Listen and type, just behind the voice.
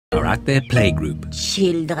are at their playgroup.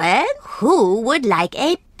 Children, who would like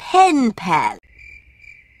a pen pal?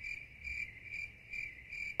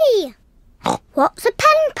 Hey, what's a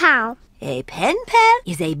pen pal? A pen pal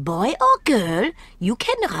is a boy or girl you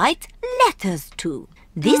can write letters to.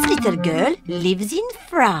 This little girl lives in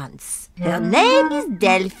France. Her name is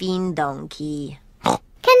Delphine Donkey.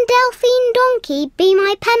 Can Delphine Donkey be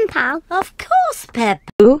my pen pal? Of course, Peppa.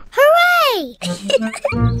 Hooray!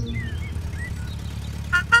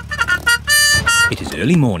 It is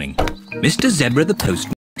early morning. Mr. Zebra the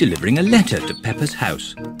postman is delivering a letter to Peppa's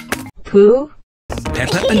house. Pooh?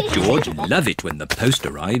 Peppa and George love it when the post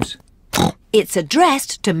arrives. It's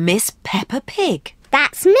addressed to Miss Peppa Pig.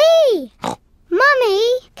 That's me!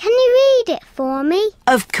 Mummy, can you read it for me?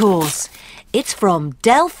 Of course. It's from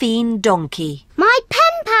Delphine Donkey. My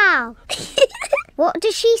pen pal! What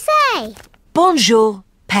does she say? Bonjour,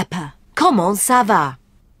 Peppa. Comment ça va?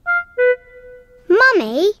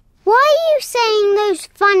 Mummy, why are you saying those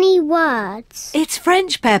funny words? It's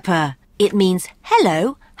French, Peppa. It means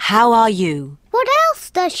hello, how are you? What else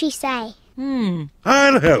does she say?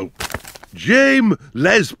 I'll help. J'aime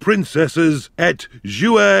les princesses et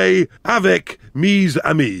jouer avec mes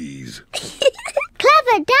amis.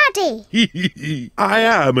 Clever Daddy! I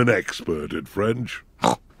am an expert at French.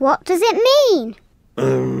 What does it mean?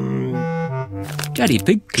 Daddy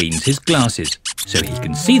Pig cleans his glasses so he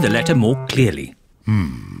can see the letter more clearly.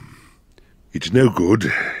 It's no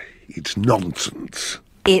good. It's nonsense.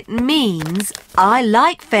 It means I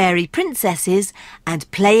like fairy princesses and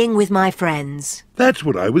playing with my friends. That's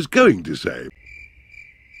what I was going to say.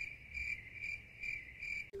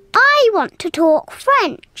 I want to talk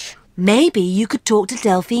French. Maybe you could talk to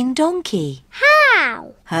Delphine Donkey.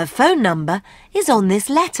 How? Her phone number is on this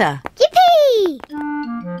letter. Yippee!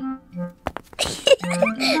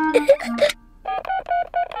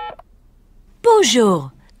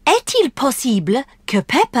 Bonjour. Est-il possible que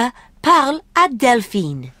Peppa parle à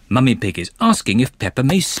Delphine? Mummy Pig is asking if Peppa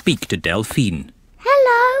may speak to Delphine.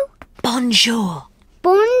 Hello? Bonjour.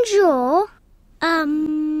 Bonjour.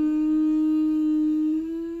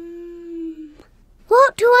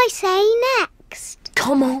 What do I say next?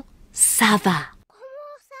 Comment ça va?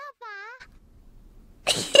 Comment ça va?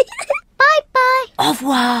 Bye-bye. Au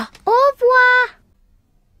revoir. Au revoir.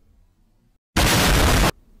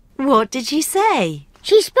 What did she say?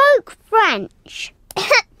 She spoke French.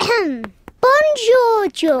 Bonjour,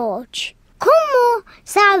 George. Comment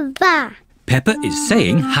ça va? Peppa is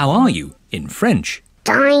saying, how are you, in French.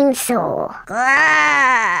 Dinosaur.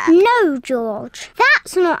 No, George.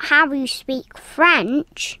 That's not how you speak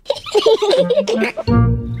French.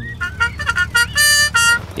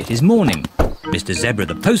 It is morning. Mr. Zebra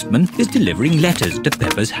the postman is delivering letters to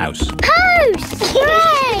Peppa's house. Post!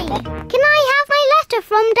 Hooray! Can I have my letter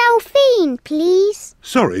from Delphine, please?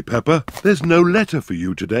 Sorry, Peppa. There's no letter for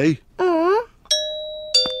you today. Aw.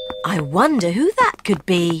 I wonder who that could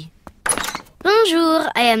be. Bonjour,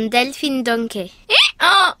 I am Delphine Donkey.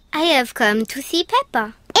 I have come to see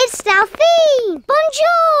Peppa. It's Delphine!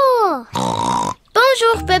 Bonjour!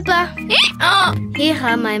 Bonjour, Peppa. Here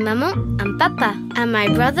are my maman and papa and my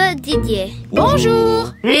brother Didier.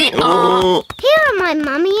 Bonjour. Here are my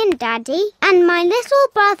mummy and daddy and my little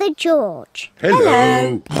brother George.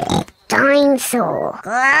 Hello. Dinosaur.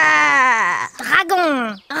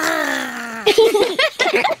 Dragon.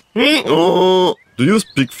 Do you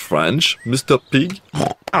speak French, Mr. Pig?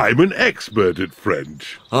 I'm an expert at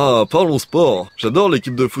French. Ah, parlons sport. J'adore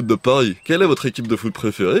l'équipe de foot de Paris. Quelle est votre équipe de foot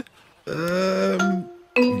préférée?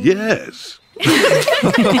 Yes.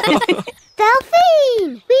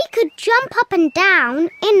 Delphine, we could jump up and down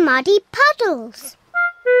in muddy puddles.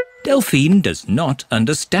 Delphine does not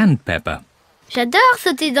understand Peppa. J'adore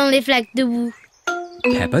sauter dans les flaques de boue.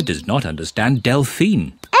 Peppa does not understand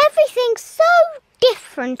Delphine. Everything's so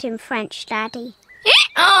different in French, Daddy.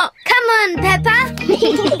 Come on, Peppa.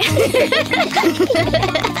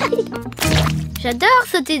 J'adore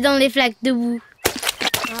sauter dans les flaques de boue.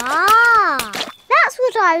 Ah, that's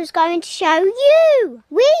what I was going to show you.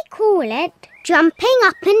 We call it jumping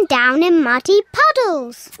up and down in muddy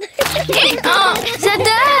puddles.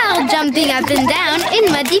 J'adore jumping up and down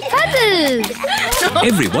in muddy puddles.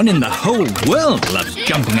 Everyone in the whole world loves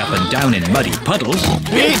jumping up and down in muddy puddles.